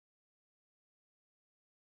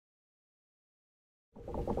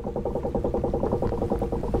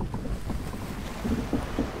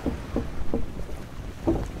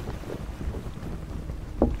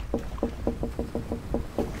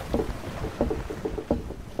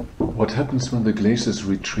What happens when the glaciers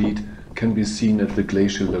retreat can be seen at the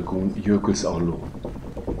glacial lagoon Jökulsárlón.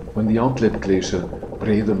 When the outlet glacier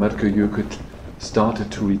Breiðamerkurjökull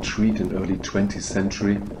started to retreat in early 20th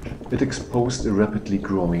century, it exposed a rapidly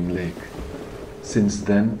growing lake. Since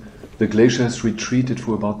then, the glacier has retreated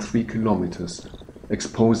for about 3 kilometers,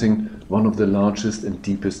 exposing one of the largest and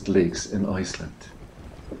deepest lakes in Iceland.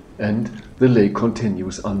 And the lake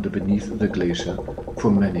continues under beneath the glacier for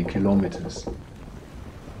many kilometers.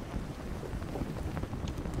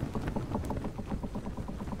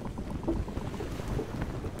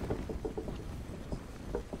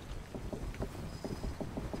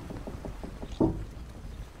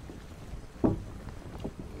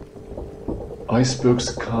 Icebergs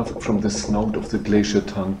carve from the snout of the glacier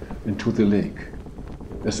tongue into the lake.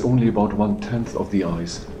 As only about 1/10 of the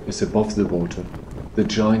ice is above the water, the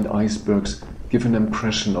giant icebergs give an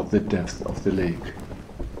impression of the depth of the lake.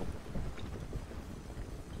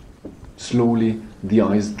 Slowly, the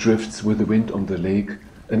ice drifts with the wind on the lake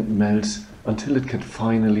and melts until it can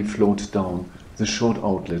finally float down the short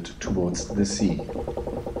outlet towards the sea.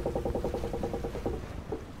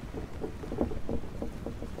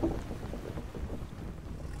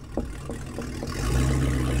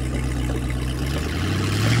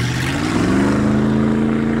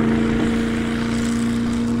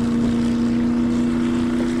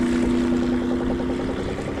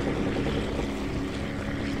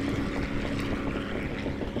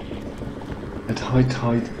 At high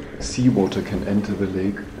tide, seawater can enter the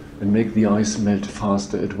lake and make the ice melt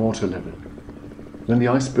faster at water level. When the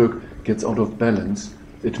iceberg gets out of balance,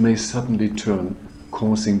 it may suddenly turn,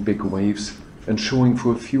 causing big waves and showing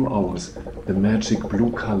for a few hours the magic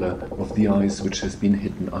blue color of the ice which has been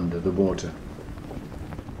hidden under the water.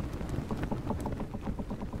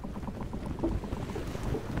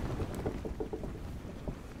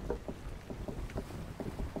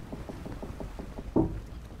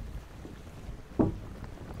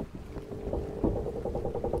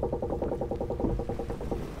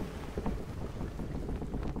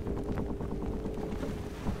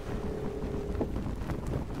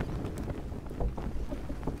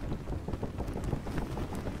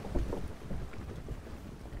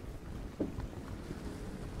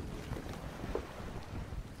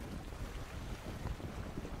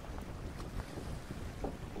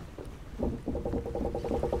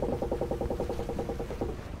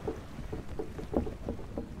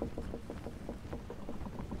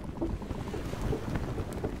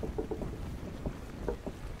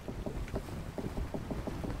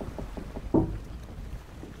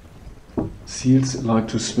 Seals like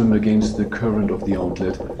to swim against the current of the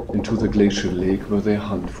outlet into the glacial lake where they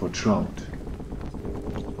hunt for trout.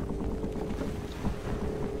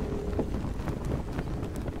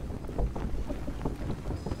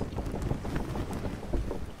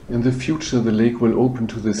 In the future, the lake will open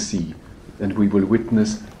to the sea and we will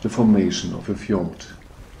witness the formation of a fjord.